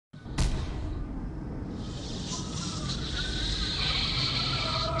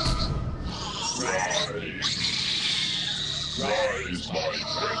Rise, my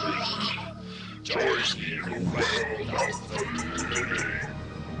brethren, join me in the world of the living.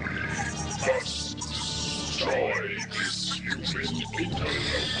 We must destroy this human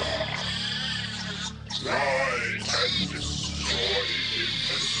interloper. Rise and destroy him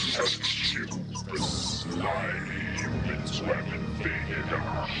and touch you, the slimy humans who have invaded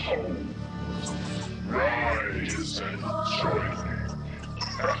our home. Rise and join me.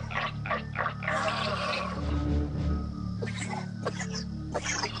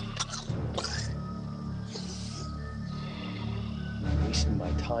 Wasting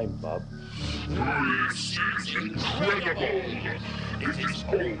my time, bub. This is incredible! It is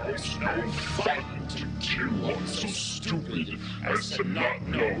almost no fun to kill one so stupid as to not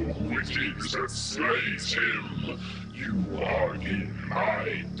know who it is that slays him. You are in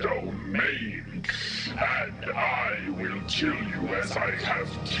my domain, and I will kill you as I have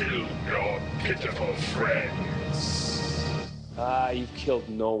killed your pitiful friends. You've killed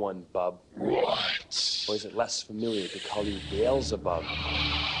no one, bub. What? Or is it less familiar to call you Beelzebub?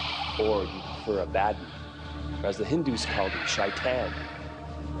 Or you prefer Abaddon? Or as the Hindus called you, Shaitan?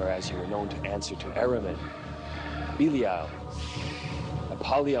 Or as you were known to answer to Ahriman, Belial,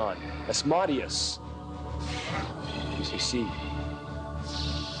 Apollyon, Asmodeus? Because you see,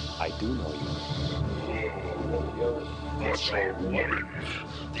 I do know you. But your woman,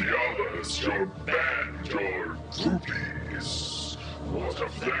 the others, your band, your groupies, what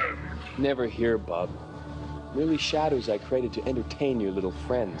of them? Never here, bub. Merely shadows I created to entertain your little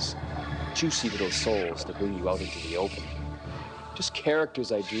friends. Juicy little souls to bring you out into the open. Just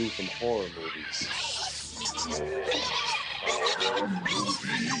characters I drew from horror movies. Horror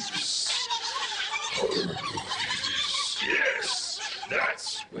movies. Yes,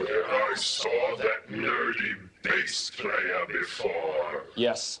 that's where I saw that nerdy bass player before.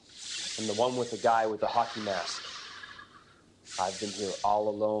 Yes, and the one with the guy with the hockey mask. I've been here all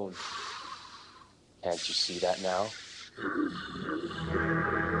alone. Can't you see that now?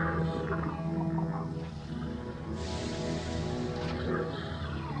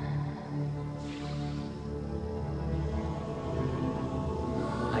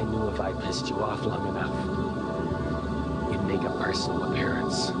 I knew if I pissed you off long enough, you'd make a personal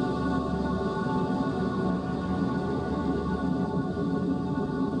appearance.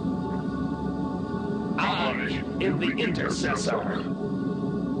 I am the Intercessor.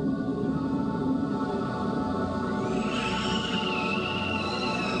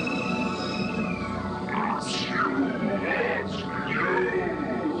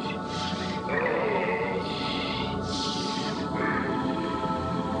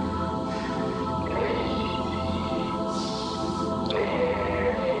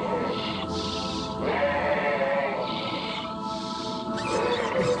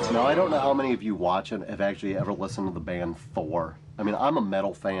 Now, I don't know how many of you watching have actually ever listened to the band Thor. I mean, I'm a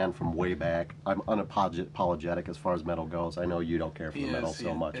metal fan from way back. I'm unapologetic as far as metal goes. I know you don't care for the metal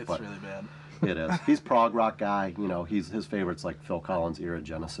so much, it's but really bad. it is. He's prog rock guy. You know, his favorite's like Phil Collins era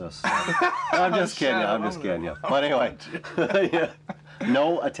Genesis. So. I'm just kidding you. I'm just kidding you. But anyway, yeah.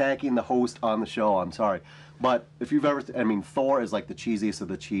 No attacking the host on the show. I'm sorry. But if you've ever, I mean, Thor is like the cheesiest of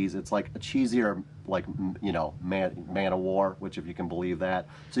the cheese. It's like a cheesier, like, you know, man of war, which if you can believe that.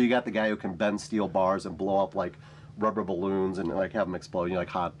 So you got the guy who can bend steel bars and blow up like rubber balloons and like have them explode, you know, like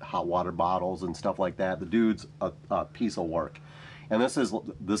hot water bottles and stuff like that. The dude's a piece of work. And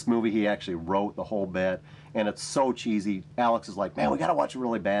this movie he actually wrote the whole bit, and it's so cheesy. Alex is like, man, we got to watch a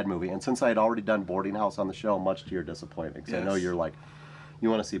really bad movie. And since I had already done Boarding House on the show, much to your disappointment, because I know you're like, you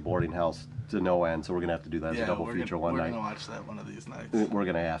want to see Boarding House to no end, so we're going to have to do that as a double feature one night. We're going to watch that one of these nights. We're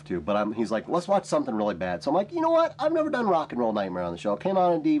going to have to. But he's like, let's watch something really bad. So I'm like, you know what? I've never done Rock and Roll Nightmare on the show. It came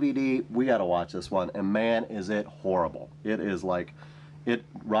out on DVD. We got to watch this one. And man, is it horrible. It is like,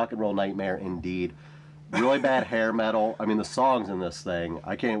 Rock and Roll Nightmare indeed. Really bad hair metal. I mean, the songs in this thing,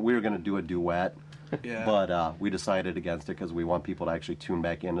 we were going to do a duet. Yeah. But we decided against it because we want people to actually tune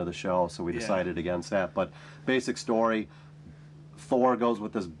back into the show. So we decided against that. But basic story, Thor goes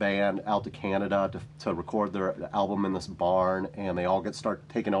with this band out to Canada to record their album in this barn, and they all start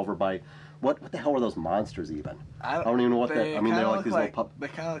taken over by what the hell were those monsters even? I don't even know what that. I mean, they're like these little pup. They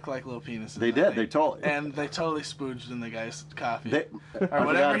kind of look like little penises. They did. They totally. And they totally spooged in the guy's coffee. Or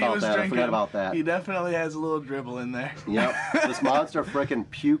whatever he was drinking. I forgot about that. He definitely has a little dribble in there. Yep. This monster frickin'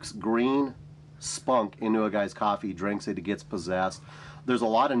 pukes green spunk into a guy's coffee. He drinks it. He gets possessed. There's a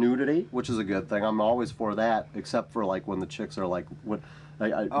lot of nudity, which is a good thing. I'm always for that, except for like when the chicks are like, your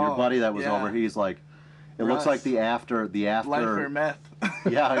buddy that was over, he's like, It looks like the after. Life or meth.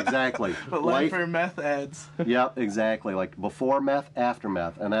 Yeah, exactly. But life or meth ads. Yep, exactly. Like before meth, after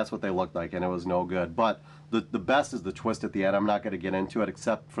meth, and that's what they looked like, and it was no good. But the best is the twist at the end. I'm not going to get into it,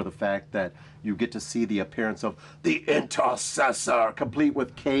 except for the fact that you get to see the appearance of the Intercessor, complete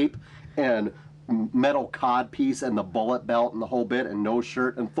with cape and metal cod piece and the bullet belt and the whole bit, and no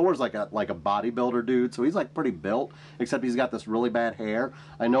shirt. And Thor's like a bodybuilder dude, so he's like pretty built, except he's got this really bad hair.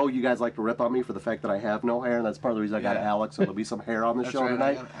 I know you guys like to rip on me for the fact that I have no hair, and that's part of the reason I got Alex, so there'll be some hair on the show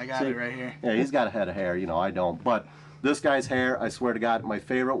tonight. I got it right here. Yeah, he's got a head of hair, you know, I don't. But this guy's hair, I swear to God, my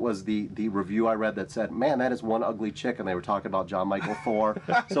favorite was the review I read that said, man, that is one ugly chick, and they were talking about Jon Mikl Thor.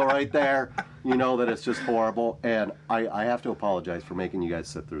 So right there, you know that it's just horrible, and I have to apologize for making you guys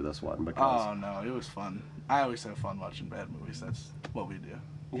sit through this one, because... Oh, no, it was fun. I always have fun watching bad movies. That's what we do.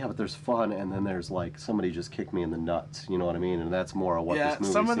 Yeah, but there's fun, and then there's, like, somebody just kicked me in the nuts, you know what I mean? And that's more of what this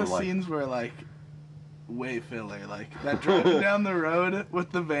movie some of the seemed like. scenes were, like, way filler. Like, that driving down the road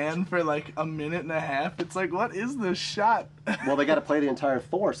with the van for, like, a minute and a half. It's like, what is this shot? Well, they got to play the entire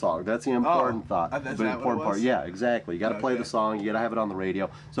Thor song. That's the important thought. That's the not important what it was? part. Yeah, exactly. You got to play the song. You got to have it on the radio.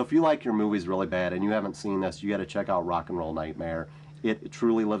 So if you like your movies really bad and you haven't seen this, you got to check out Rock and Roll Nightmare. It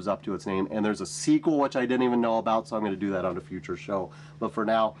truly lives up to its name. And there's a sequel, which I didn't even know about, so I'm going to do that on a future show. But for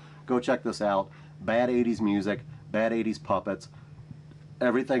now, go check this out. Bad 80s music, bad 80s puppets.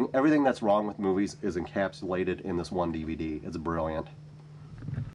 Everything that's wrong with movies is encapsulated in this one DVD. It's brilliant.